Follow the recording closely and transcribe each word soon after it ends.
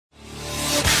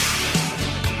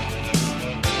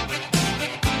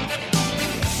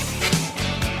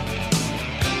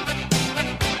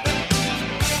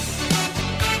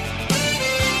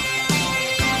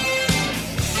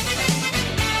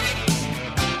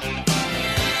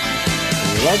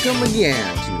Welcome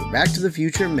again to Back to the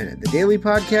Future Minute, the daily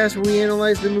podcast where we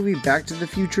analyze the movie Back to the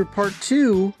Future Part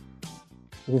 2,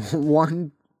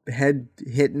 one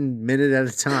head-hitting minute at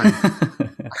a time.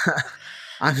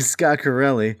 I'm Scott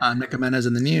Corelli. I'm Nick Jimenez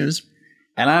in the news.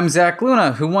 And I'm Zach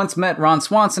Luna, who once met Ron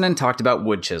Swanson and talked about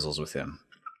wood chisels with him.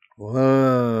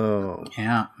 Whoa.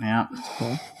 Yeah.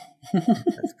 Cool.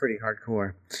 That's pretty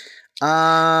hardcore.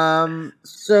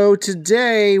 So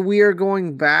today we are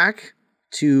going back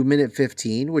to minute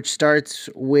 15, which starts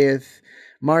with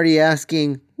Marty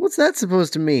asking, "What's that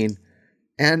supposed to mean?"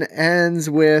 and ends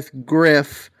with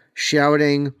Griff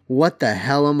shouting, "What the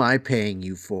hell am I paying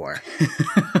you for?"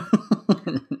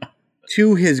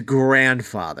 to his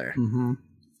grandfather. Mm-hmm.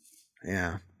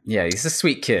 Yeah. Yeah, he's a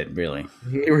sweet kid, really.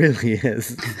 He really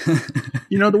is.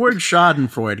 You know, the word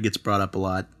schadenfreude gets brought up a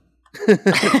lot.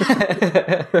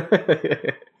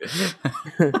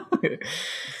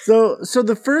 So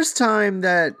the first time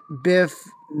that Biff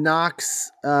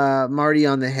knocks Marty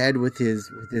on the head with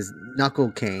his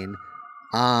knuckle cane,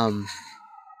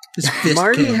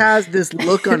 Marty has this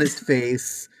look on his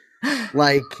face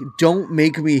like, "Don't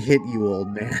make me hit you, old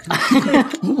man."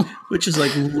 Which is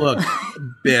like, look,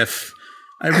 Biff,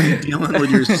 I've been dealing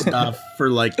with your stuff for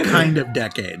like kind of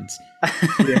decades.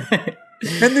 Yeah.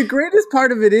 And the greatest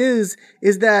part of it is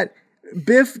that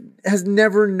Biff has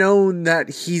never known that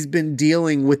he's been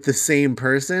dealing with the same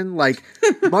person. Like,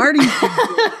 Marty's been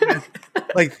dealing with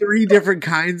like 3 different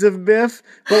kinds of Biff,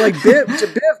 but like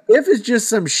Biff is just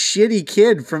some shitty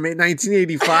kid from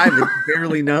 1985 that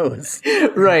barely knows.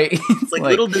 Right. Like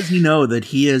little does he know that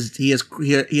he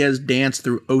has danced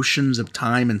through oceans of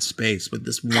time and space with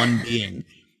this one being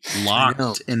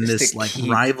locked in this like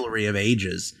rivalry of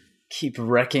ages. Keep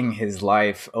wrecking his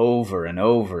life over and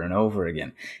over and over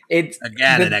again. It's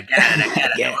again.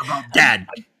 We're both dead.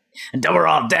 Until we're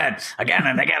all dead. Again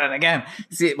and again and again.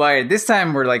 See, why this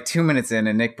time we're like 2 minutes in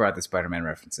and Nick brought the Spider-Man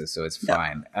references, so it's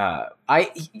fine.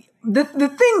 The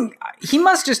thing, he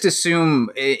must just assume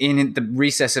in the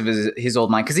recess of his old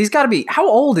mind, because he's got to be, how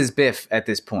old is Biff at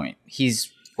this point?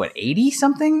 He's, what,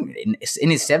 80-something? In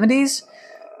his 70s?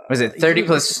 Was it 30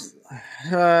 plus...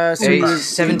 So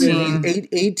 17,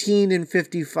 18 and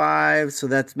 55, so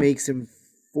that makes him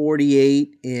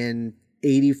 48 in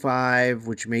 85,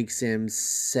 which makes him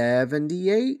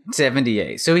 78.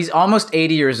 78. So he's almost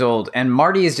 80 years old, and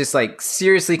Marty is just like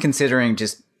seriously considering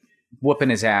just whooping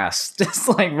his ass, just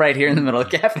like right here in the middle of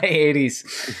Cafe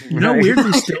 80s. You know,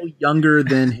 weirdly still younger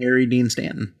than Harry Dean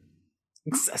Stanton.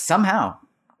 Somehow,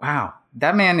 wow,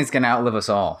 that man is going to outlive us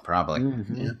all, probably.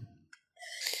 Mm-hmm. Yeah.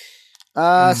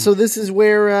 So this is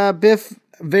where Biff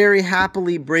very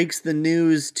happily breaks the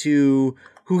news to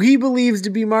who he believes to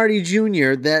be Marty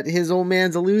Jr. that his old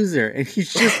man's a loser. And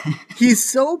he's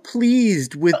so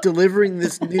pleased with delivering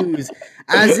this news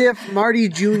as if Marty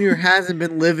Jr. hasn't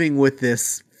been living with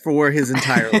this for his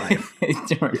entire life.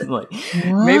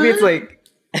 Maybe it's like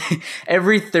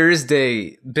every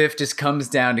Thursday, Biff just comes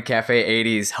down to Cafe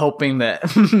 80s hoping that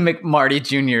Marty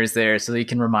Jr. is there so he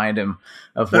can remind him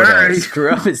of what a screw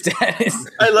up his dad is.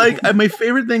 My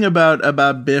favorite thing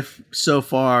about Biff so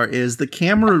far is the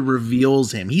camera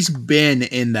reveals him. He's been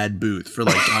in that booth for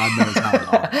like God knows how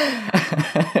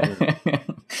long.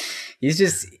 He's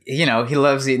just, he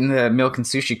loves eating the milk and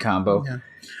sushi combo. Yeah.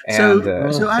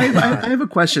 So I have a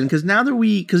question, because now that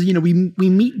we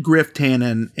meet Griff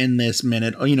Tannen in this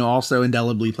minute, also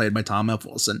indelibly played by Tom F.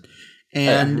 Wilson,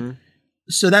 and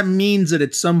so that means that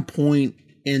at some point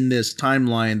in this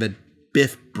timeline that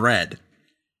Biff bred.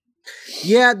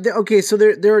 Yeah. Okay. So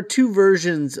there are 2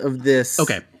 versions of this.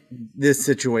 Okay. This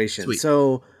situation. Sweet.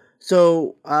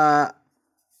 So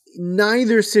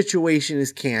neither situation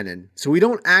is canon. So we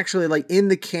don't actually, like, in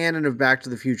the canon of Back to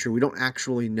the Future, we don't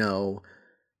actually know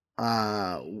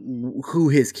who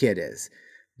his kid is,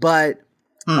 but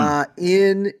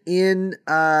in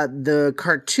the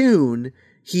cartoon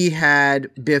he had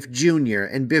Biff Jr.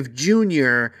 and Biff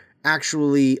Jr.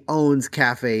 actually owns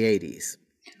Cafe 80s.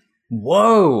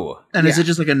 Whoa! And is it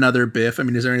just like another Biff? I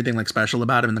mean, is there anything like special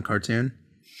about him in the cartoon?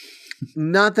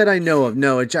 Not that I know of.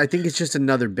 No, I think it's just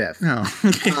another Biff. No.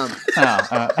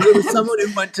 It was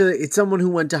someone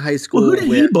who went to high school. Well, who did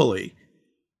he bully?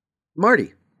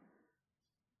 Marty.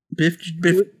 Biff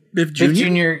Jr.? Biff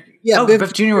Jr. Yeah,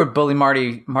 Biff Jr. would bully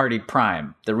Marty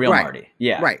Prime, the real Marty.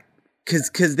 Yeah. Right.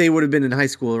 Because they would have been in high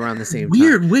school around the same time.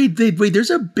 Weird. Wait. There's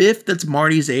a Biff that's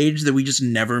Marty's age that we just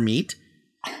never meet?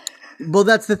 Well,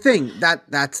 that's the thing.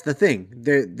 That's the thing.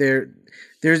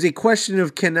 There's a question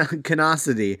of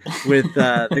canosity with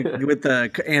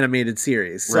the animated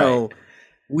series. So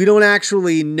we don't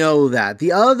actually know that.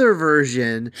 The other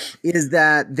version is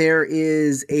that there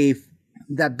is a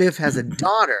that Biff has a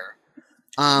daughter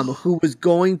who was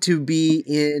going to be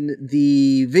in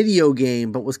the video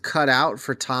game but was cut out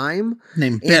for time.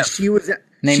 Named And Biff. she was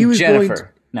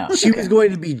Jennifer. She was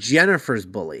going to be Jennifer's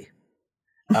bully.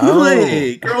 Oh.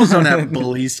 Hey, girls don't have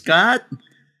bullies, Scott.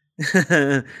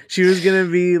 She was gonna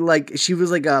be like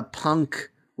a punk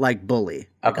like bully.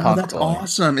 A punk That's bully.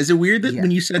 awesome. Is it weird that Yeah.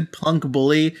 when you said punk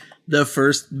bully, the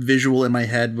first visual in my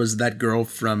head was that girl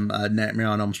from Nightmare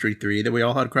on Elm Street 3 that we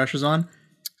all had crushes on?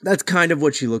 That's kind of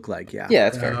what she looked like. Yeah. Yeah,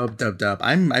 that's fair. Dub.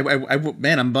 I'm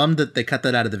bummed that they cut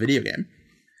that out of the video game.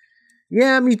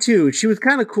 Yeah, me too. She was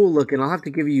kind of cool looking. I'll have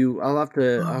to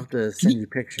send you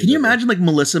pictures. Can you of her. imagine like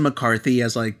Melissa McCarthy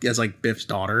as Biff's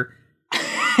daughter?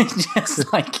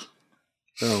 Just like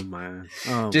Oh man.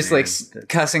 Oh, just man. like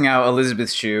cussing out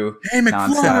Elizabeth Shue. Hey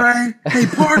nonstop. McFly! Hey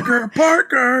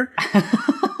Parker!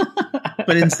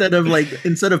 But instead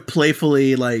of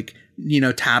playfully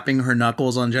tapping her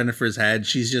knuckles on Jennifer's head,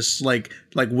 she's just like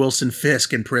Wilson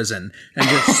Fisk in prison and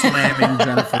just slamming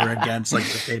Jennifer against like the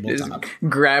Just tabletop.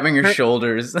 grabbing her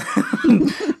shoulders,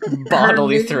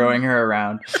 bodily throwing her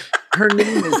around. Her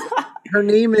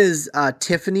name is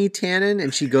Tiffany Tannen,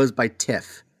 and she goes by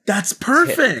Tiff. That's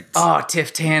perfect. Oh,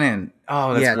 Tiff Tannen.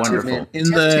 Oh, that's Yeah, wonderful. Tiff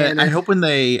Tannen. I hope when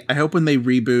they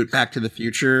reboot Back to the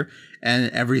Future and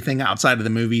everything outside of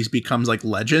the movies becomes like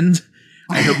legend.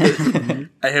 I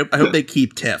hope they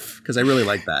keep Tiff because I really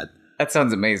like that. That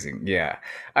sounds amazing. Yeah.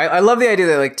 I love the idea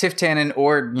that like Tiff Tannen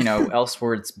or,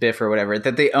 Elseworlds Biff or whatever,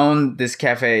 that they own this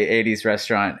Cafe 80s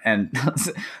restaurant. And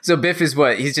so Biff is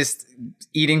what? He's just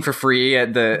eating for free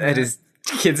at his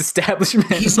kid's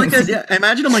establishment. He's like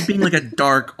imagine him like being like a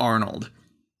dark Arnold.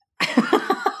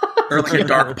 Or like a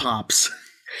dark Pops.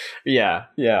 Yeah.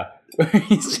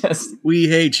 He's just We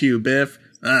hate you, Biff.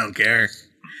 I don't care.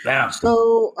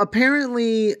 So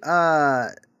apparently,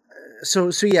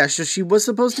 so she was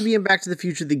supposed to be in Back to the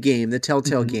Future, the game, the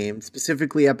Telltale game,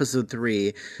 specifically episode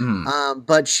 3.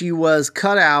 But she was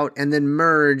cut out and then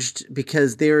merged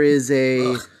because there is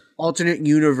a alternate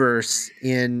universe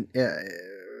in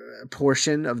a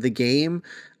portion of the game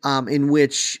in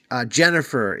which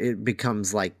Jennifer it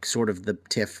becomes like sort of the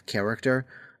Tiff character.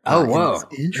 Oh, whoa.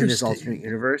 In this alternate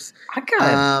universe. I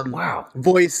got wow.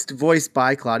 Voiced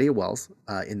by Claudia Wells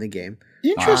in the game.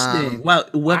 Interesting.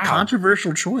 What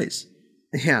controversial choice.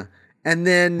 Yeah. And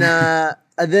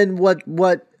then what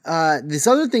this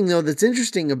other thing though that's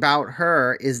interesting about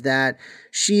her is that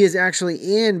she is actually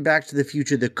in Back to the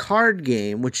Future the card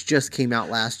game, which just came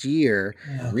out last year.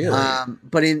 Really?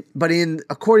 But in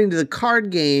according to the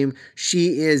card game,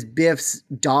 she is Biff's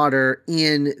daughter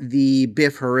in the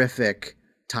Biff Horrific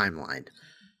timeline.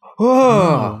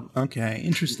 Oh, okay,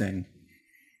 interesting.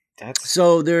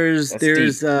 So there is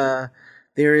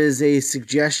a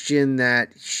suggestion that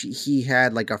he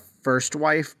had like a first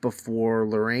wife before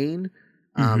Lorraine,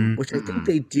 which I think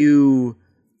they do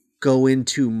go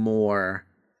into more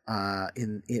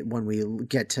when we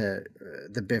get to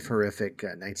the Biff Horrific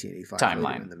 1985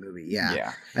 timeline in the movie.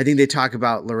 Yeah, I think they talk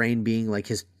about Lorraine being like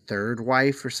his third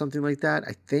wife or something like that.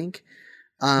 I think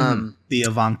The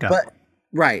Ivanka.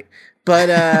 Right. But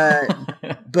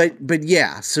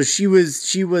yeah, so she was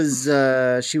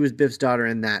Biff's daughter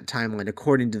in that timeline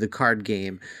according to the card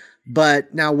game.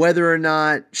 But now whether or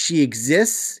not she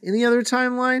exists in the other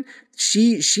timeline,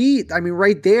 I mean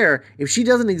right there, if she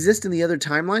doesn't exist in the other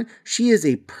timeline, she is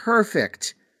a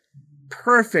perfect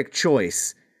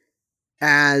choice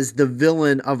as the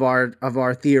villain of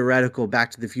our theoretical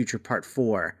Back to the Future Part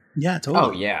 4. Yeah, totally.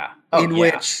 Oh yeah.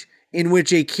 In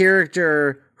which a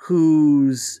character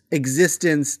whose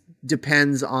existence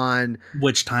depends on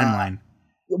Which timeline?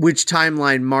 Which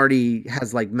timeline Marty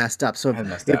has like messed up. So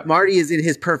if Marty is in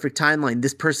his perfect timeline,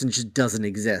 this person just doesn't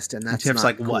exist, and that's Tiff's not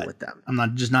like, cool what? with them. I'm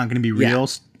not going to be real. Yeah.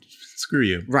 Screw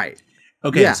you. Right.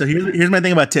 Okay. Yeah. So here's my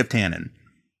thing about Tiff Tannen.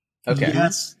 Okay.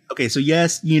 Yes. Okay. So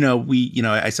yes,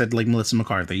 I said like Melissa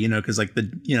McCarthy, because like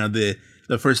the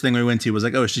first thing we went to was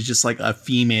like, oh, she's just like a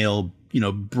female,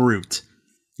 brute.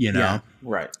 Yeah.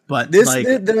 Right. But This like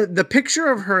the picture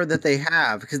of her that they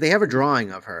have, because they have a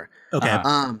drawing of her. okay.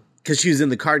 Because she was in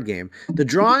the card game. The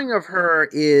drawing of her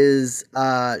is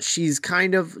she's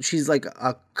like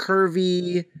a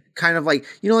curvy, kind of like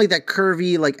like that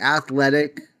curvy, like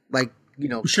athletic, like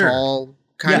Sure. tall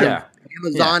kind Yeah. of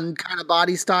Amazon kind of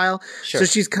body style. Sure. So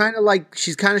she's kind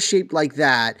of shaped like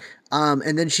that.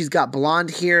 And then she's got blonde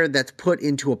hair that's put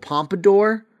into a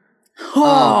pompadour.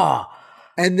 Oh.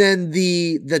 And then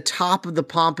the top of the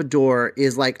pompadour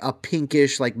is like a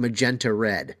pinkish, like magenta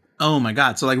red. Oh my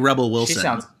God. So like Rebel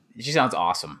Wilson. She sounds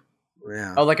awesome.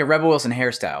 Yeah. Oh, like a Rebel Wilson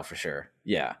hairstyle for sure.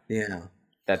 Yeah. Yeah.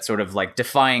 That sort of like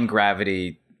defying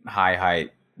gravity, high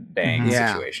height bang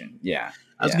Yeah. situation. Yeah.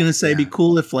 I was gonna say it'd be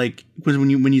cool if like, because when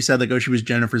you said like, oh, she was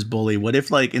Jennifer's bully. What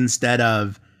if like instead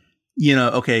of,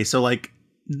 okay, so like,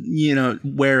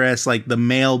 whereas like the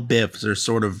male Biffs are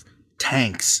sort of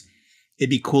tanks,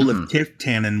 it'd be cool if Tiff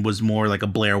Tannen was more like a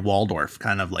Blair Waldorf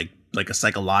kind of like a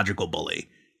psychological bully.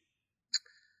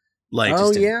 Like,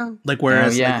 like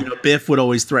whereas like, Biff would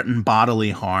always threaten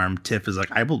bodily harm, Tiff is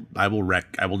like, I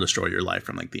will destroy your life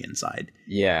from like the inside.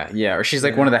 Yeah. Or she's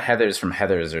like one of the Heathers from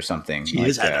Heathers or something. She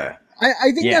is Heather.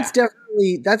 I think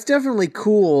that's definitely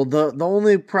cool. The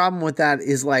only problem with that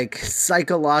is like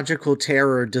psychological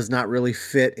terror does not really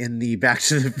fit in the Back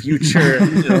to the Future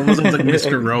It almost looks like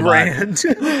Mr. Robot. brand.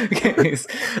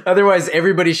 Otherwise,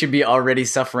 everybody should be already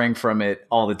suffering from it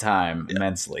all the time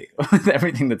immensely with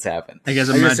everything that's happened. I guess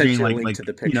I'm I just sent imagining you a link to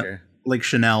the picture. like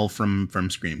Chanel from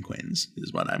Scream Queens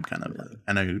is what I'm kind of like.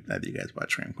 I know that you guys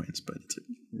watch Scream Queens, but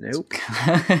Nope.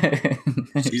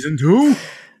 season 2.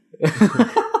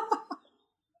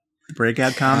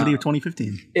 Breakout comedy of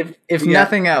 2015. If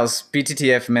nothing else,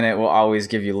 BTTF Minute will always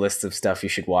give you lists of stuff you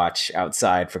should watch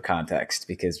outside for context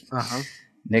because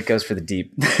Nick goes for the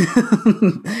deep,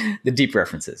 the deep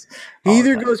references. He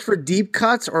either goes for deep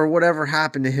cuts or whatever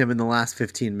happened to him in the last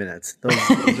 15 minutes. Those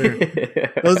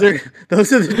are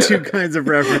the two kinds of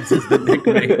references that Nick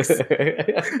makes.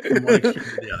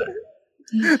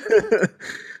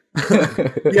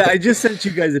 Yeah, I just sent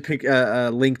you guys a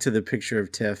link to the picture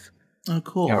of Tiff. Oh,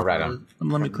 cool. Oh, right on.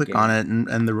 Let me click on it and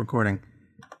end the recording.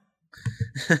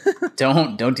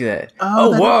 Don't do that.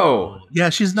 Oh, whoa. Yeah,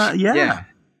 she's not. Yeah.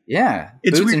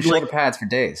 It's boots weird, and shoulder pads for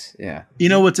days. Yeah. You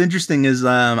know what's interesting is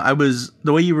I was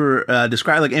the way you were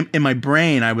describing, like in my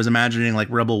brain, I was imagining like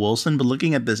Rebel Wilson, but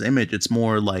looking at this image, it's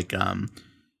more like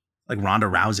Ronda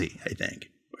Rousey, I think,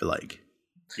 or like.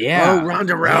 Yeah. Oh,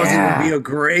 Ronda Rousey would be a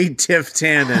great Tiff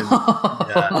Tannen.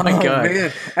 Oh my god.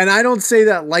 Man. And I don't say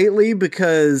that lightly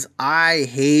because I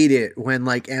hate it when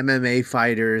like MMA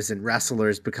fighters and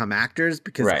wrestlers become actors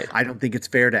because I don't think it's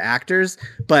fair to actors.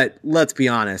 But let's be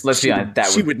honest.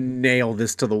 She would nail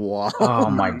this to the wall. Oh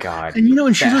my god. And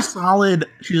and she's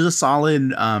a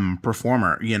solid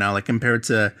performer, like compared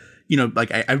to,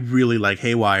 like I really like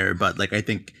Haywire, but like I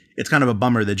think it's kind of a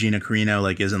bummer that Gina Carino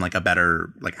like isn't like a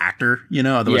better like actor,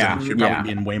 otherwise I think she'd probably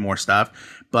be in way more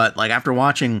stuff. But like after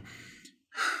watching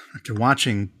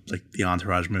like the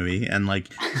Entourage movie and like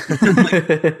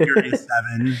Furious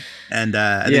 7 and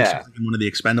I think she's like in one of the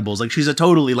Expendables, like she's a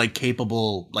totally like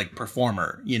capable like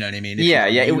performer, you know what I mean?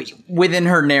 Within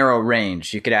her narrow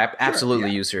range, you could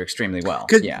absolutely use her extremely well.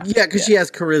 Because she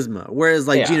has charisma, whereas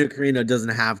like Gina Carino doesn't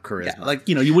have charisma. Yeah, like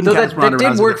you wouldn't. So that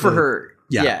did work for her.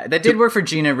 Yeah, that did work for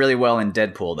Gina really well in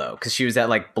Deadpool though, because she was that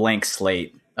like blank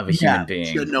slate of a human being.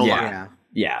 She had no line.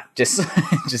 Yeah, just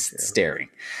staring.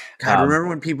 God, remember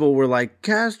when people were like,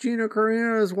 "Cast Gina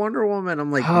Carino as Wonder Woman"?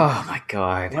 I'm like, oh my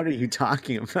god, what are you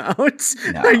talking about?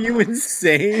 No. Are you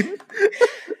insane?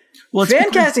 Well,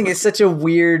 fan casting is such a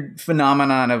weird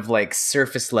phenomenon of like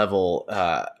surface level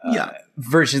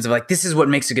versions of like, this is what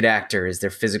makes a good actor is their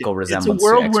physical resemblance. It's a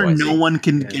world where no one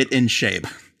can get in shape.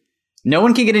 No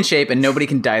one can get in shape, and nobody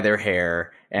can dye their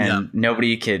hair, and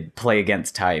nobody could play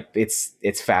against type. It's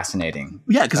fascinating.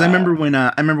 Yeah, because I remember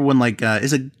when like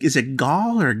is it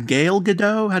Gal or Gail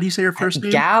Gadot? How do you say her first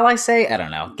name? Gal, I say. I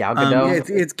don't know. Gal Gadot.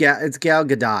 It's Gal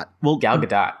Gadot. Well, Gal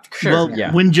Gadot. Sure.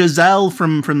 Well, when Giselle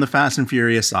from the Fast and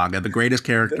Furious saga, the greatest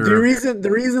character. The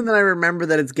reason that I remember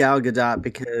that it's Gal Gadot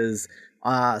because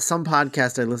some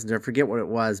podcast I listened to, I forget what it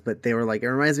was, but they were like, it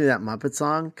reminds me of that Muppet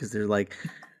song because they're like.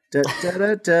 Da, da,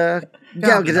 da, da.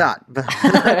 Gal Gadot.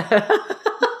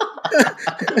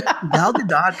 Gal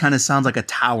Gadot kind of sounds like a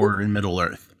tower in Middle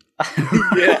Earth.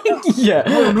 Yeah.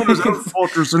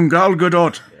 Fortress and Gal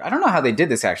Gadot. I don't know how they did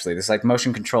this actually. This like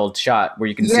motion controlled shot where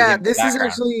you can see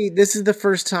the this is the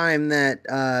first time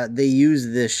that they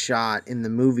used this shot in the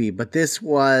movie, but this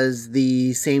was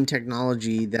the same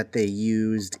technology that they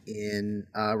used in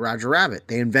Roger Rabbit.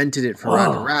 They invented it for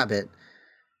Roger Rabbit.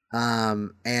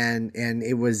 And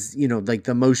it was, like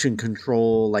the motion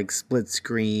control, like split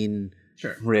screen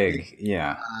rig.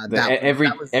 Yeah.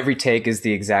 Every take is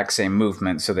the exact same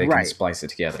movement so they can splice it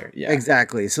together. Yeah,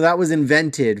 exactly. So that was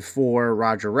invented for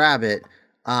Roger Rabbit,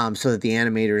 so that the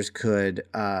animators could,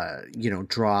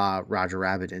 draw Roger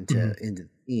Rabbit into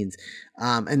scenes.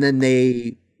 And then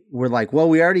they were like, well,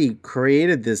 we already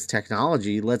created this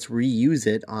technology. Let's reuse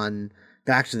it on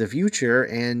Back to the Future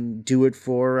and do it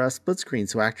for split screen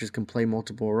so actors can play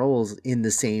multiple roles in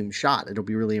the same shot. It'll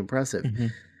be really impressive.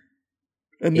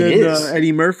 And then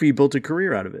Eddie Murphy built a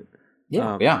career out of it.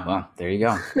 Yeah, yeah. Well, there you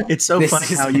go. It's so This funny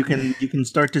is- how you can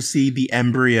start to see the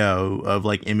embryo of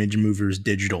like Image Movers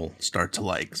Digital start to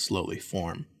like slowly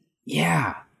form.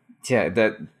 Yeah. Yeah,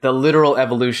 the literal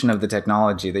evolution of the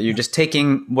technology, that you're just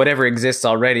taking whatever exists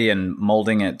already and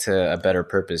molding it to a better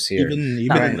purpose here. Even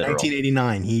Not in literal.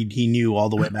 1989, he knew all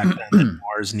the way back then that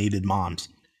Mars needed moms.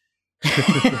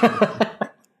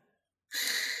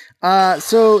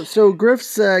 So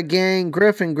Griff's gang,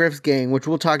 Griff and Griff's gang, which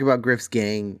we'll talk about Griff's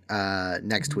gang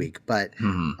next week. But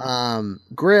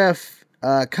Griff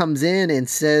comes in and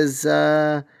says,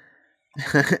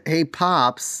 "Hey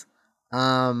Pops,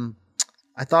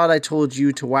 I thought I told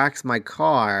you to wax my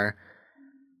car.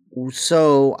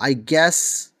 So I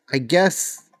guess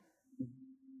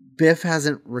Biff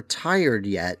hasn't retired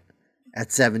yet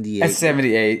at 78." At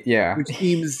 78, yeah. Which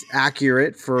seems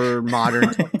accurate for modern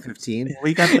 2015.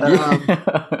 We got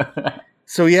the,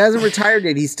 So he hasn't retired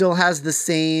yet. He still has the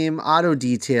same auto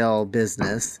detail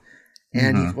business,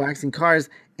 and he's waxing cars.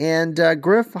 And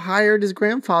Griff hired his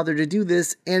grandfather to do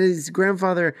this, and his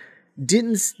grandfather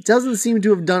doesn't seem to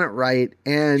have done it right,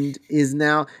 and is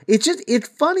now. It's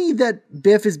funny that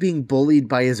Biff is being bullied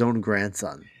by his own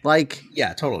grandson. Like,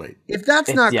 yeah, totally. if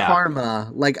that's not yeah.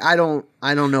 karma, like I don't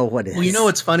know what is. Well, you know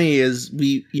what's funny is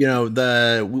we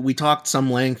we talked some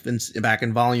length back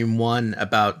in volume 1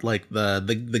 about like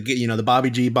the Bobby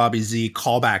G Bobby Z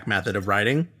callback method of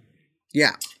writing.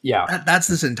 Yeah. Yeah. That's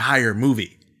this entire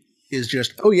movie is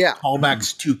just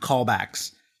callbacks to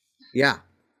callbacks. Yeah.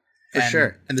 For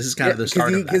sure. And this is kind of the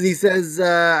start of that. Because he says,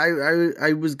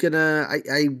 I was gonna,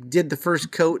 I did the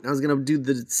first coat and I was gonna do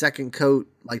the second coat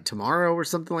like tomorrow or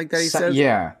something like that. He says,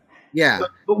 Yeah. Yeah.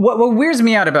 But what weirds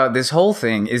me out about this whole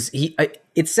thing is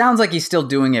it sounds like he's still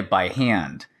doing it by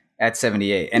hand at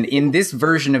 78. And in this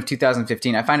version of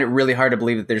 2015, I find it really hard to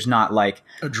believe that there's not like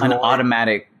an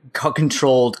automatic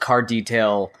controlled car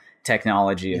detail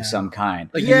technology of some kind.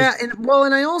 Like and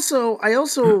I also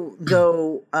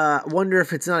though wonder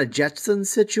if it's not a Jetson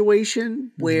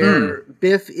situation where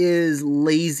Biff is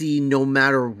lazy no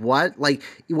matter what. Like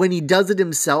when he does it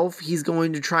himself, he's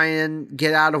going to try and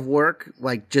get out of work,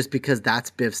 like just because that's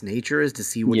Biff's nature, is to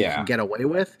see what he can get away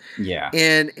with. Yeah.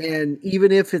 And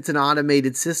even if it's an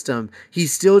automated system,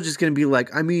 he's still just going to be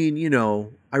like, I mean,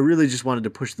 I really just wanted to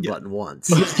push the button once.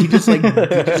 He just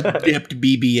dipped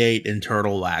BB-8 in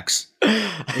turtle wax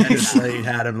and just like,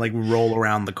 had him like roll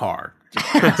around the car.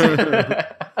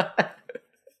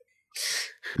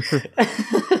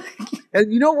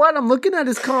 And you know what? I'm looking at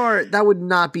his car. That would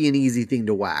not be an easy thing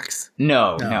to wax.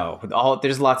 No.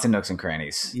 There's lots of nooks and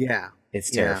crannies. Yeah. It's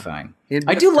terrifying. In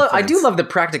I do Biff's love the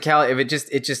practicality of it.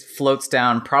 It just floats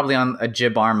down, probably on a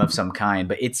jib arm of some kind.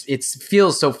 But it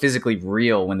feels so physically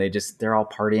real when they're all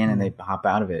partying and they hop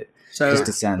out of it. So just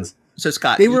descends. So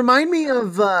Scott, they remind me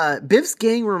of Biff's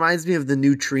gang. Reminds me of the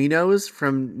Neutrinos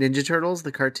from Ninja Turtles,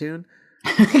 the cartoon.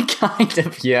 Kind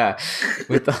of, yeah.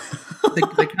 With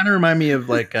they kind of remind me of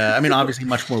like obviously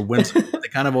much more whimsical. But they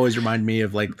kind of always remind me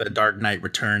of like the Dark Knight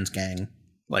Returns gang.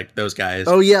 Like those guys.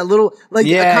 Oh yeah,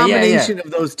 a combination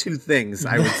of those two things,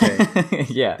 I would say.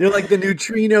 Yeah. They're like the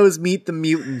Neutrinos meet the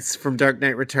mutants from Dark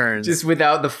Knight Returns. Just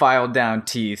without the filed down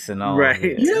teeth and all.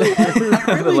 Right.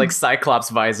 The like Cyclops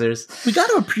visors. We got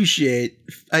to appreciate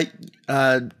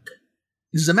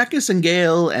Zemeckis and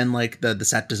Gale and like the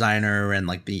set designer and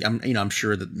like I'm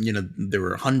sure that there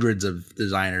were hundreds of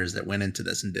designers that went into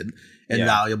this and did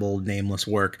invaluable nameless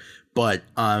work, but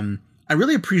I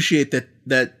really appreciate that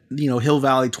Hill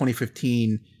Valley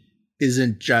 2015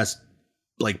 isn't just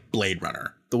like Blade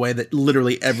Runner, the way that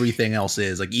literally everything else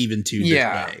is, like even to this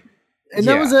day. And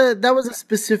that was a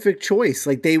specific choice.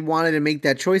 Like they wanted to make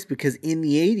that choice because in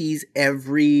the 80s,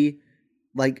 everything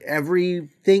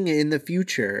in the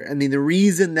future. I mean, the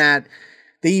reason that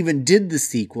they even did the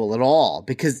sequel at all,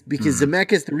 because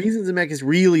Zemeckis, the reason Zemeckis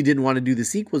really didn't want to do the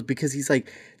sequel is because he's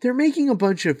like, they're making a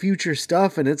bunch of future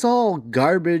stuff and it's all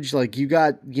garbage. Like you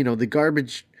got, the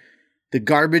garbage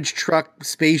truck,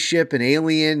 spaceship, and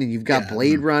Alien, and you've got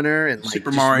Blade Runner and like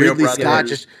Super Mario Brothers. Ridley Scott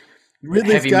just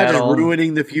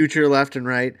ruining the future left and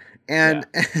right. And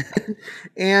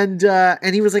and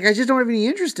he was like, I just don't have any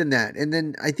interest in that. And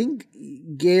then I think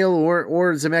Gale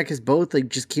or Zemeckis both like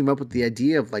just came up with the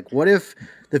idea of like, what if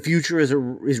the future is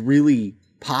really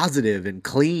positive and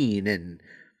clean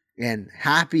and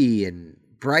happy and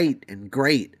bright and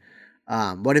great?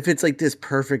 What if it's like this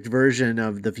perfect version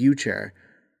of the future?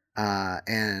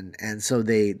 And so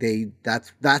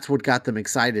that's what got them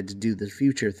excited to do the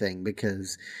future thing,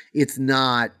 because it's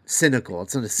not cynical.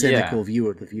 It's not a cynical view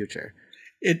of the future.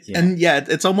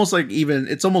 It's almost like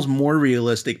it's almost more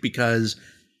realistic because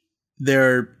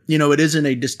they're, it isn't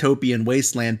a dystopian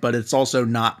wasteland, but it's also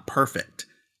not perfect.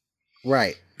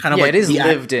 Right. Kind of yeah, like it is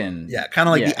lived in. Yeah, kind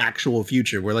of like the actual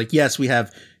future where like, yes, we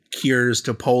have cures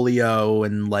to polio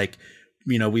and like,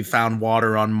 we found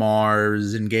water on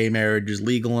Mars and gay marriage is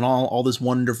legal and all this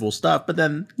wonderful stuff. But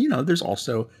then, there's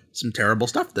also some terrible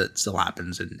stuff that still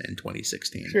happens in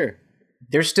 2016. Sure.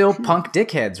 There's still punk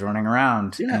dickheads running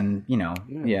around and,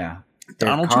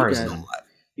 Donald Trump is still alive.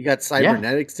 You got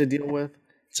cybernetics to deal with.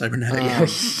 Cybernetic.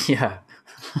 Yeah.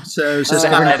 So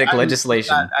cybernetic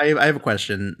legislation. I have a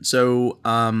question. So,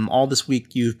 all this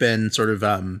week you've been sort of,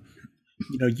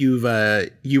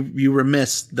 you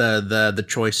remiss the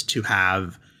choice to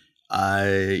have,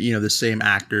 the same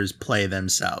actors play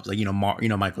themselves. Like,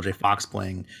 Michael J. Fox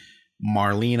playing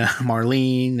Marlene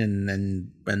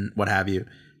and what have you.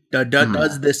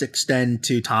 Does this extend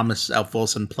to Thomas L.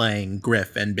 Folsom playing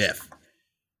Griff and Biff?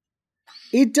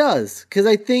 It does, because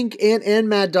I think and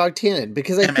Mad Dog Tannen,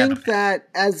 because I think that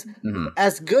as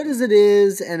good as it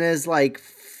is and as like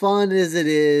fun as it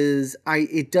is,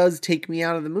 it does take me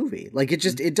out of the movie. Like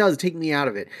it does take me out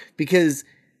of it, because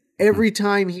every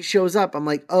time he shows up, I'm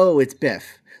like, oh, it's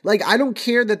Biff. Like I don't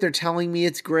care that they're telling me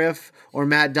it's Griff or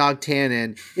Mad Dog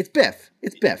Tannen. It's Biff.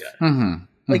 It's Biff.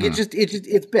 Like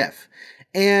it's Biff.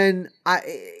 And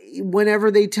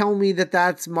whenever they tell me that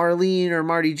that's Marlene or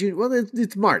Marty Jr., well,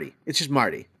 it's Marty. It's just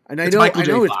Marty. And I know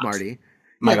it's Marty.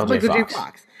 Michael J.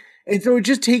 Fox. And so it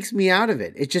just takes me out of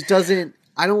it. It just doesn't,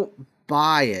 I don't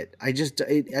buy it.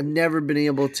 I've never been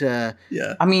able to.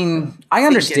 Yeah. I mean, I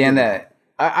understand that.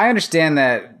 I understand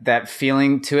that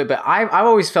feeling to it, but I've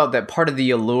always felt that part of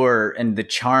the allure and the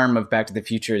charm of Back to the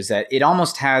Future is that it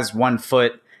almost has one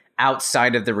foot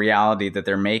outside of the reality that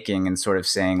they're making and sort of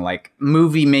saying like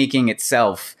movie making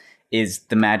itself is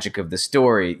the magic of the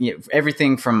story.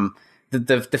 Everything from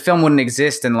the film wouldn't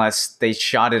exist unless they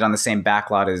shot it on the same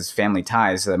backlot as Family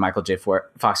Ties, so that Michael J.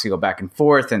 Fox could go back and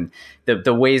forth, and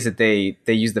the ways that they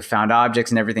use the found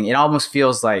objects and everything. It almost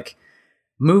feels like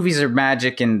movies are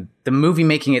magic, and the movie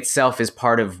making itself is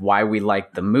part of why we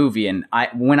like the movie. And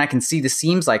when I can see the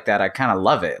seams like that, I kind of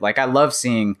love it. Like I love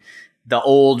seeing the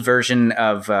old version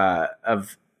of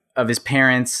his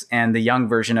parents and the young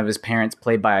version of his parents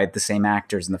played by the same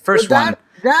actors in the first one.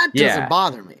 That doesn't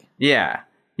bother me. Yeah.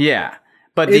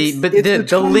 But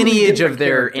the lineage of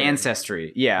their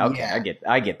ancestry. Yeah. Okay. Yeah.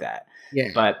 I get that. Yeah.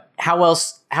 But how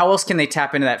else can they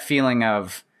tap into that feeling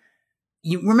of,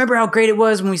 you remember how great it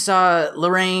was when we saw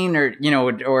Lorraine or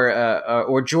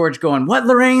George going, what,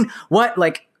 Lorraine? What?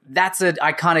 Like, that's an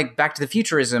iconic Back to the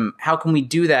Futurism. How can we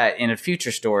do that in a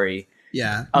future story?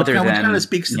 Yeah. Other than, which kind of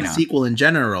speaks to the sequel in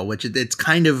general, which it's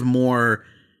kind of more,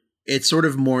 it's sort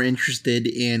of more interested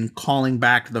in calling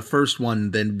back the first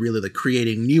one than really like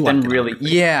creating new ones.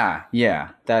 Yeah.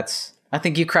 I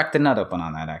think you cracked the nut open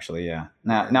on that, actually. Yeah.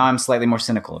 Now I'm slightly more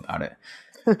cynical about it,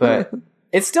 but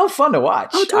it's still fun to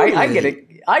watch. Oh, totally.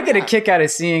 I get a kick out of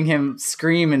seeing him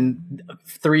scream in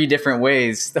 3 different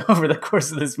ways over the course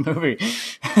of this movie.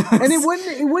 And it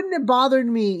wouldn't have bothered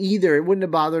me either. It wouldn't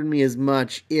have bothered me as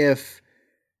much if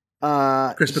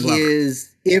Crispin Glover.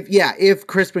 If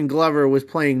Crispin Glover was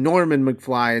playing Norman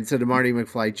McFly instead of Marty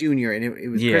McFly Jr. and it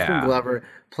was Crispin Glover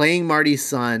playing Marty's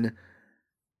son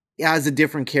as a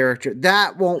different character.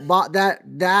 That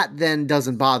that then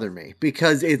doesn't bother me,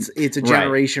 because it's a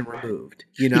generation removed.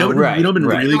 Been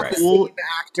really cool. The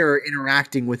actor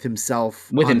interacting with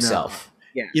himself.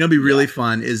 Yeah. It'd be really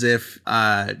fun is if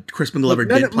Crispin Glover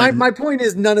did play. My point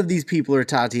is, none of these people are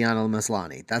Tatiana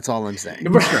Maslany. That's all I'm saying.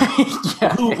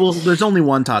 Yeah. Well, there's only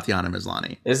one Tatiana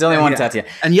Maslany. There's only one Tatiana.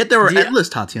 And yet there were endless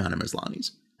Tatiana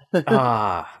Maslany's.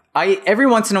 Every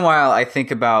once in a while, I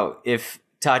think about if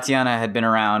Tatiana had been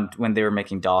around when they were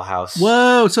making Dollhouse.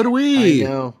 Whoa, so do we. I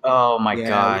know. Oh my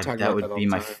God, that would be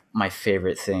my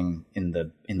favorite thing in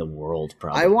the world.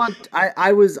 Probably.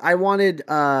 I wanted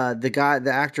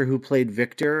the actor who played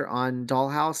Victor on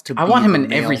Dollhouse to. I want him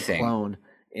in everything. Clone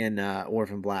in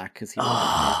Orphan Black, because he.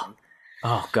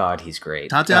 Oh God, he's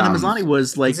great. Tatiana Maslany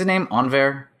was like. What's his name?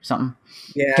 Enver something.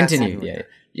 Yeah. Continue.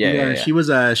 Yeah. She was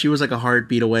like a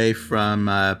heartbeat away from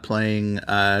playing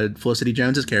Felicity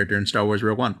Jones's character in Star Wars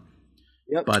Rogue One.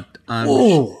 Yep.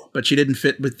 But she didn't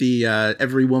fit with the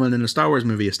every woman in a Star Wars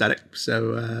movie aesthetic.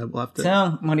 So we'll have to.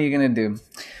 So what are you gonna do?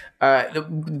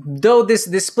 Though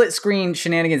this split screen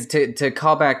shenanigans, to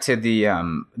call back to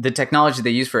the technology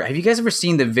they use for. Have you guys ever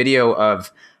seen the video of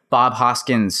Bob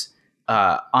Hoskins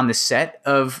on the set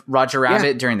of Roger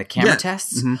Rabbit during the camera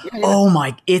tests? Mm-hmm. Yeah. Oh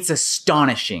my! It's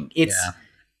astonishing. It's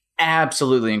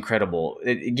absolutely incredible.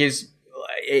 It gives,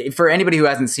 for anybody who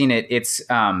hasn't seen it, it's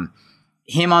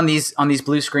him on these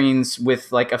blue screens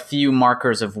with like a few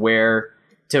markers of where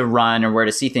to run or where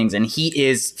to see things, and he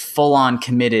is full on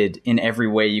committed in every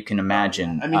way you can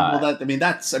imagine.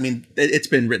 It's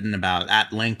been written about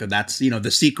at length, and that's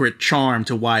the secret charm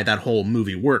to why that whole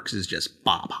movie works is just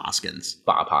Bob Hoskins.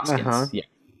 Yeah,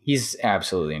 he's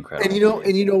absolutely incredible.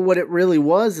 And you know what it really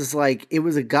was is like it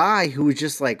was a guy who was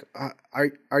just like,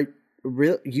 are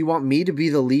you want me to be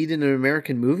the lead in an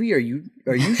American movie? Are you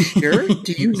sure?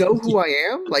 Do you know who I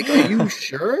am? Like, are you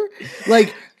sure?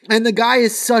 Like. And the guy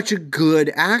is such a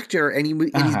good actor, and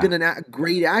he's been a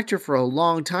great actor for a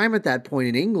long time at that point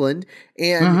in England.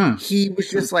 And he was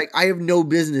just like, I have no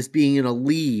business being in a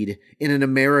lead in an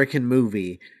American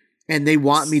movie. And they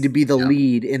want me to be the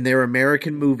lead in their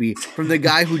American movie from the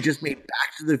guy who just made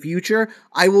Back to the Future.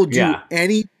 I will do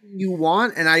anything you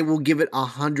want, and I will give it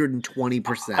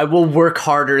 120%. I will work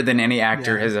harder than any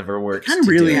actor has ever worked.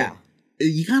 You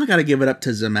kind of got to give it up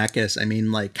to Zemeckis. I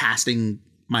mean, like casting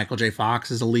Michael J. Fox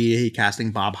as a lead,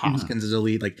 casting Bob Hoskins as a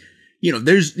lead. Like,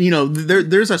 there's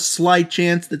a slight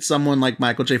chance that someone like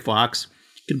Michael J. Fox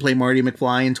can play Marty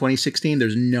McFly in 2016.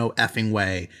 There's no effing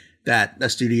way that a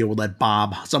studio would let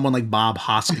someone like Bob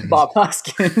Hoskins. No. If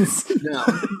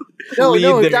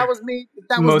that was made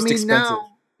now,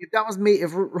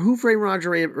 if Who Framed Roger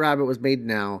Rabbit was made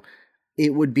now,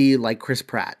 it would be like Chris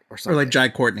Pratt or something. Or like Jai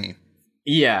Courtney.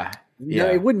 Yeah. No,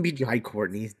 it wouldn't be Jai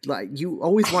Courtney. Like, you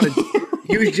always wanted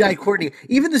use Jai Courtney.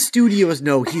 Even the studios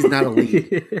know he's not a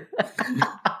lead.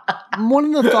 One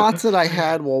of the thoughts that I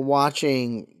had while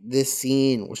watching this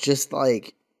scene was just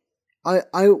like, I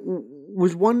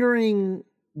was wondering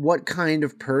what kind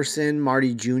of person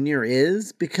Marty Jr.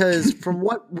 is, because from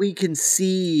what we can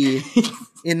see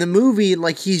in the movie,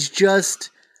 like he's just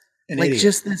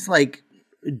just this like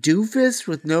doofus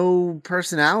with no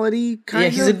personality.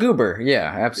 He's a goober.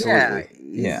 Yeah, absolutely.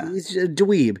 He's a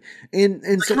dweeb,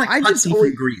 and so like I just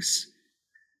always Grease.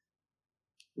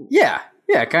 Yeah,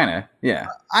 kind of. Yeah,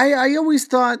 I always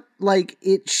thought like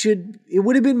it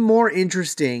would have been more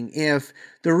interesting if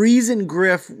the reason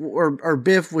Griff or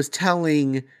Biff was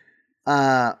telling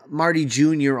Marty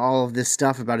Jr. all of this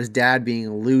stuff about his dad being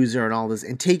a loser and all this,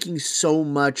 and taking so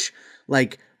much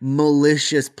like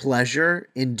malicious pleasure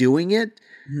in doing it.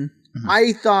 Mm-hmm.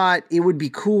 I thought it would be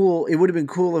cool. It would have been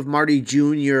cool if Marty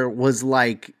Jr. was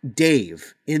like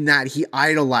Dave in that he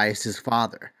idolized his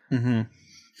father. Mm-hmm.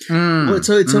 Well, it's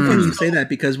so funny you say that,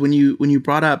 because when you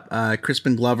brought up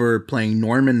Crispin Glover playing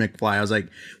Norman McFly, I was like,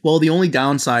 well, the only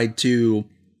downside to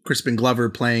Crispin Glover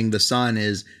playing the son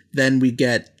is then we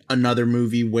get another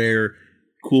movie where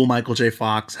cool Michael J.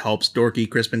 Fox helps dorky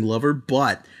Crispin Glover.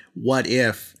 But what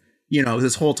if,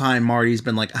 this whole time Marty's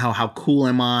been like, how cool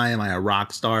am I? Am I a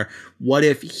rock star? What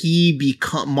if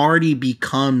Marty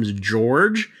becomes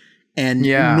George and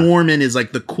Norman is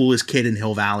like the coolest kid in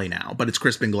Hill Valley now, but it's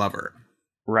Crispin Glover.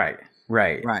 Right.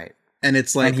 And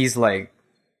it's like, and he's like,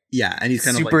 and he's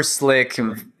kind of super like slick.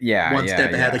 One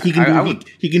step ahead. Like he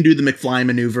can do the McFly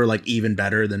maneuver like even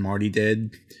better than Marty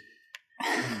did.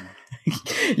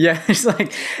 Yeah, it's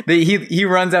like he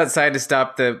runs outside to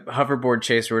stop the hoverboard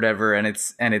chase or whatever, and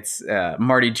it's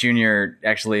Marty Jr.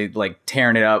 actually like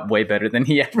tearing it up way better than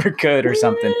he ever could or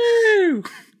something.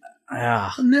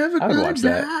 I'm never gonna watch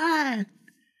that.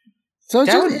 So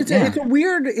it's a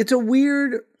weird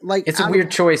like it's a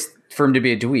weird choice for him to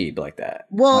be a dweeb like that.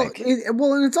 Well,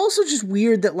 and it's also just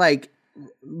weird that like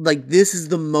this is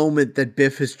the moment that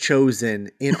Biff has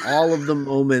chosen in all of the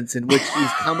moments in which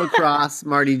he's come across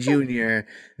Marty Jr.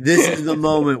 This is the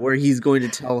moment where he's going to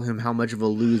tell him how much of a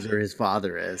loser his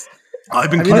father is. I've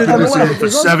been keeping this in for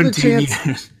 17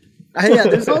 years.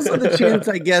 There's also the chance,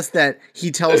 I guess, that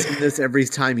he tells him this every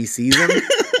time he sees him.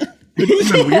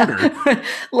 It's even weirder.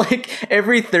 Like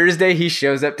every Thursday he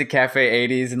shows up to Cafe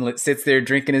 80s and sits there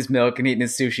drinking his milk and eating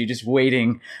his sushi, just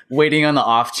waiting on the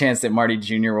off chance that Marty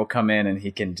Jr. will come in and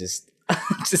he can just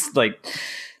like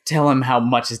tell him how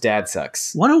much his dad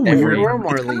sucks. What a weird, or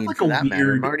Marlene, like for that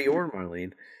matter. Marty or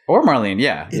Marlene. Or Marlene,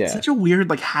 yeah. It's such a weird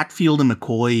like Hatfield and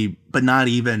McCoy, but not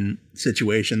even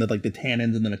situation that like the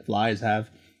Tannins and the McFlys have.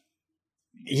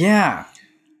 Yeah.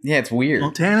 Yeah, it's weird.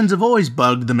 Well, Tannins have always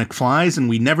bugged the McFlys, and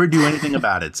we never do anything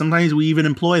about it. Sometimes we even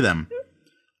employ them.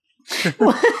 Could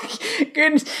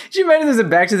you imagine there's a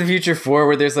Back to the Future 4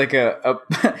 where there's like a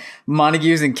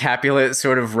Montagues and Capulet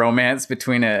sort of romance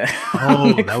between a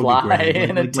McFly that would be great.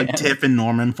 and like Tiff and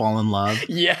Norman fall in love.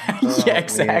 Yeah,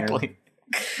 exactly.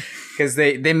 Because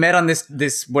they met on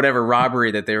this whatever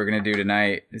robbery that they were going to do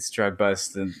tonight, this drug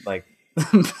bust, and like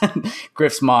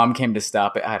Griff's mom came to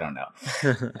stop it. I don't know.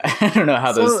 I don't know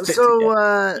how those.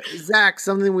 So Zach,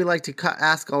 something we like to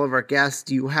ask all of our guests.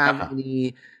 Do you have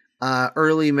any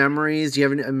early memories? Do you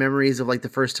have any memories of like the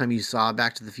first time you saw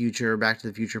Back to the Future, Back to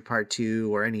the Future Part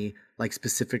 2, or any like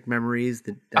specific memories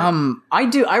that I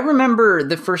do. I remember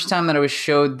the first time that I was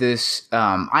showed this.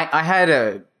 I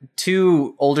had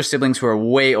two older siblings who are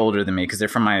way older than me because they're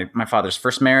from my father's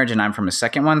first marriage and I'm from a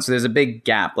second one. So there's a big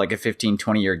gap, like a 15,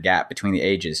 20-year gap between the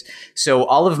ages. So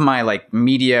all of my like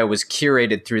media was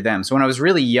curated through them. So when I was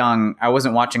really young, I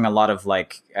wasn't watching a lot of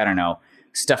like, I don't know,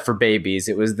 stuff for babies.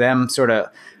 It was them sort of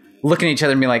looking at each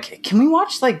other and be like, can we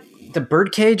watch like the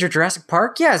Birdcage or Jurassic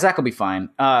Park? Yeah, Zach will be fine.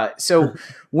 So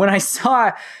when I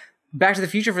saw Back to the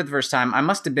Future for the first time, I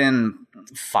must have been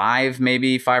 5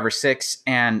 or 6.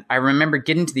 And I remember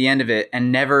getting to the end of it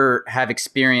and never have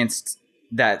experienced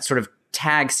that sort of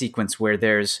tag sequence where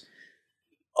there's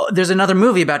another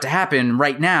movie about to happen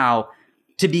right now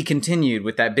to be continued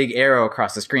with that big arrow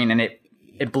across the screen. And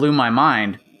it blew my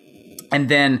mind. And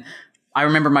then I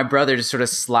remember my brother just sort of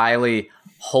slyly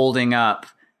holding up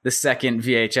the second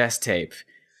VHS tape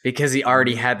because he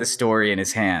already had the story in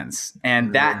his hands.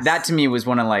 And that to me was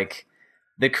one of like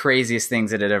the craziest things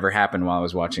that had ever happened while I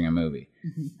was watching a movie.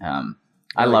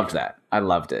 I loved that. I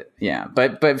loved it. Yeah.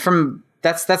 But from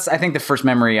that's I think the first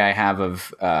memory I have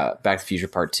of Back to the Future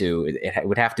Part 2. It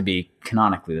would have to be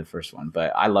canonically the first one,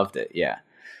 but I loved it. Yeah.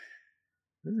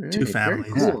 Right, two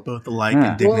families, cool. both alike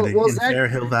in dignity in Zach, Fair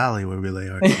Hill Valley, where we lay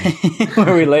our team.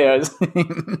 Where we lay ours.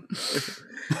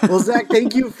 Well, Zach,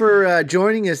 thank you for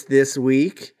joining us this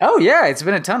week. Oh yeah, it's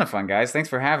been a ton of fun, guys. Thanks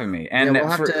for having me. And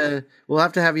we'll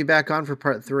have to have you back on for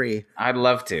part 3. I'd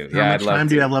love to. How much time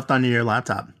do you have left on your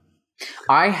laptop?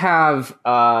 I have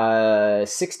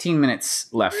 16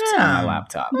 minutes left on my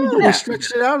laptop. We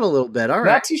stretched it out a little bit. All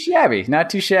right. Not too shabby. Not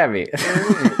too shabby.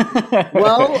 Right.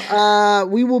 Well,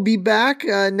 we will be back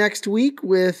next week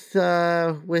with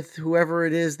whoever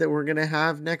it is that we're going to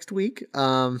have next week.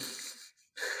 But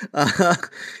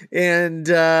in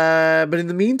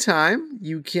the meantime,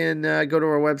 you can go to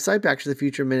our website,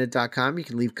 backtothefutureminute.com. You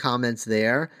can leave comments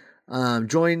there.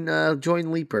 Join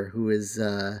Leaper, who is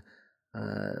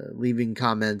leaving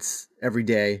comments every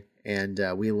day, and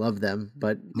we love them.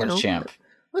 But Champ.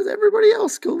 Let everybody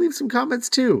else go leave some comments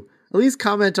too. At least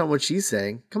comment on what she's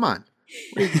saying. Come on.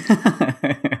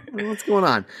 What's going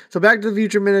on? So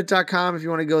backtothefutureminute.com, if you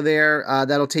want to go there,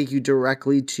 that'll take you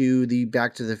directly to the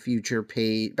Back to the Future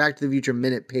page, Back to the Future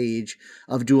Minute page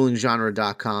of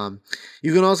duelinggenre.com.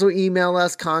 You can also email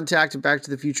us, contact at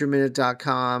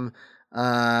backtothefutureminute.com.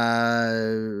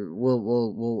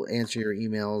 We'll answer your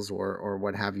emails or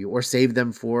what have you, or save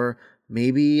them for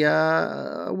maybe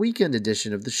a weekend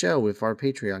edition of the show if our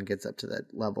Patreon gets up to that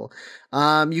level.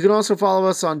 You can also follow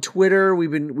us on Twitter.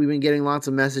 We've been getting lots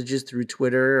of messages through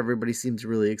Twitter. Everybody seems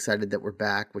really excited that we're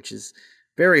back, which is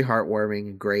very heartwarming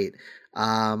and great.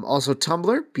 Also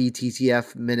Tumblr,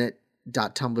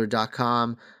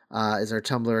 bttfminute.tumblr.com. Is our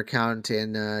Tumblr account,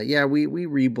 and we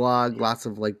reblog lots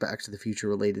of like Back to the Future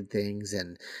related things,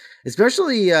 and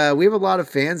especially we have a lot of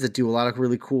fans that do a lot of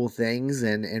really cool things,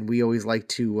 and we always like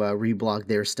to reblog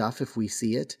their stuff if we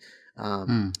see it.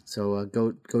 So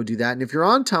go do that. And if you're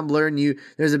on Tumblr and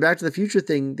there's a Back to the Future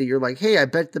thing that you're like, hey, I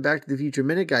bet the Back to the Future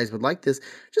Minute guys would like this,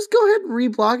 just go ahead and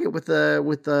reblog it with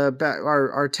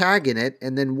our tag in it,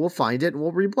 and then we'll find it and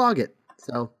we'll reblog it.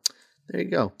 So there you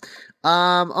go.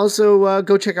 Also,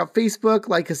 go check out Facebook,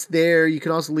 like us there. You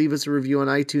can also leave us a review on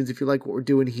iTunes if you like what we're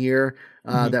doing here.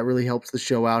 That really helps the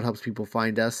show out, helps people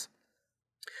find us.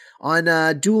 On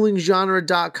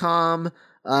duelinggenre.com,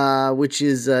 which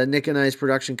is Nick and I's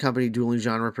production company, Dueling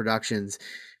Genre Productions.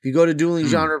 If you go to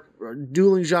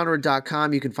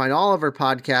duelinggenre.com, you can find all of our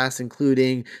podcasts,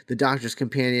 including The Doctor's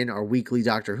Companion, our weekly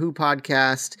Doctor Who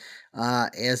podcast,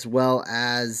 as well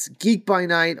as Geek by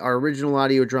Night, our original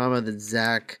audio drama that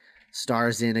Zach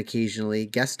stars in occasionally.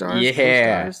 Guest stars?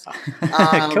 Yeah.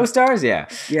 Co-stars? Co-stars? Yeah.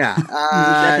 Yeah.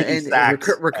 And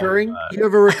recurring? You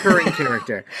have a recurring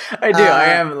character. I do. I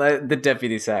am the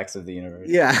Deputy Sax of the universe.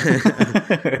 Yeah.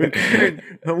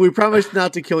 We promised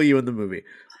not to kill you in the movie.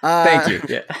 Thank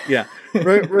you. Yeah.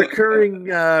 Recurring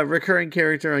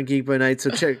character on Geek by Night.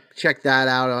 So check that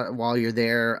out while you're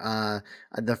there.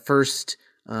 The first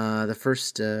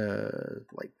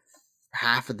like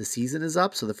half of the season is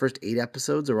up, so the first 8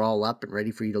 episodes are all up and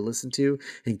ready for you to listen to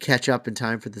and catch up in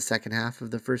time for the second half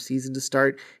of the first season to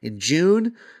start in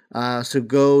June. So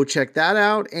go check that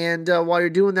out, and while you're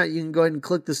doing that, you can go ahead and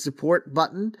click the support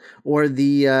button, or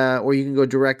you can go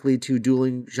directly to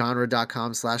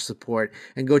duelinggenre.com/support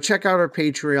and go check out our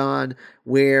Patreon,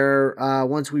 where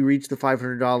once we reach the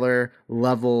 $500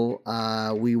 level,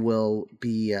 we will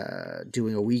be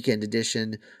doing a weekend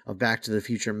edition of Back to the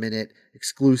Future Minute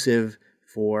exclusive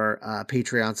for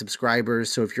Patreon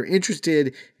subscribers. So if you're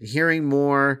interested in hearing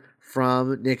more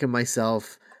from Nick and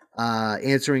myself,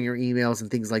 answering your emails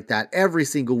and things like that every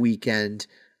single weekend,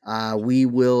 we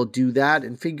will do that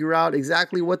and figure out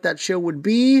exactly what that show would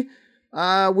be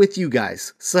with you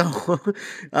guys. So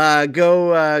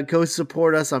go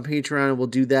support us on Patreon and we'll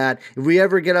do that. If we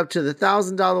ever get up to the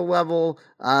 $1,000 level,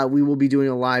 we will be doing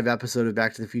a live episode of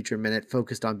Back to the Future Minute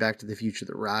focused on Back to the Future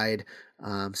the ride.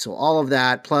 So all of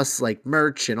that plus like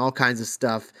merch and all kinds of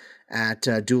stuff at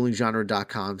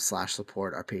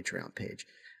duelinggenre.com/support our Patreon page.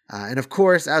 And of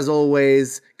course, as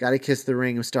always, gotta kiss the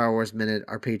ring of Star Wars Minute,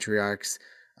 our patriarchs.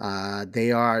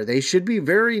 They should be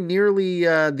very nearly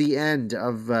nearing the end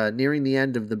of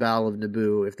the Battle of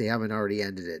Naboo if they haven't already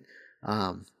ended it.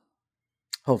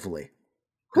 Hopefully.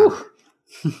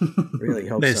 Really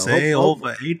hope they so. say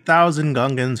over 8,000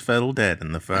 Gungans fell dead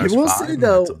in the first I will 5 say minutes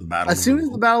though, of the Battle as soon as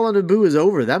the Battle of Naboo is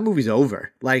over, that movie's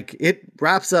over. Like it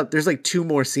wraps up. There's like 2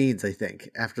 more scenes, I think,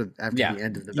 after the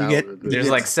end of the Battle of Naboo. There's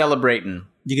like celebrating.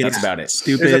 That's about it.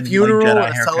 Stupid. There's a funeral, like, Jedi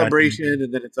a haircut. celebration,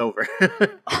 and then it's over.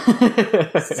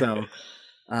 So,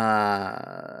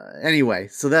 anyway,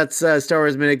 so that's Star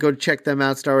Wars Minute. Go check them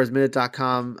out,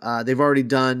 StarWarsMinute.com. They've already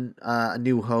done A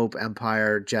New Hope,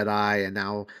 Empire, Jedi, and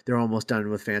now they're almost done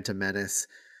with Phantom Menace.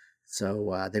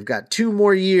 So they've got 2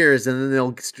 more years, and then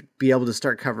they'll be able to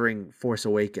start covering Force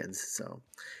Awakens. So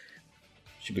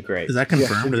should be great. Is that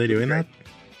confirmed? Are they doing that?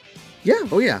 yeah,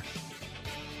 oh yeah,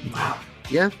 Wow.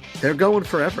 yeah, they're going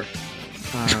forever.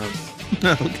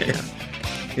 Okay.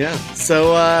 Yeah.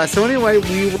 So anyway,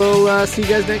 we will see you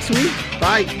guys next week.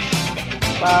 Bye.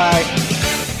 Bye.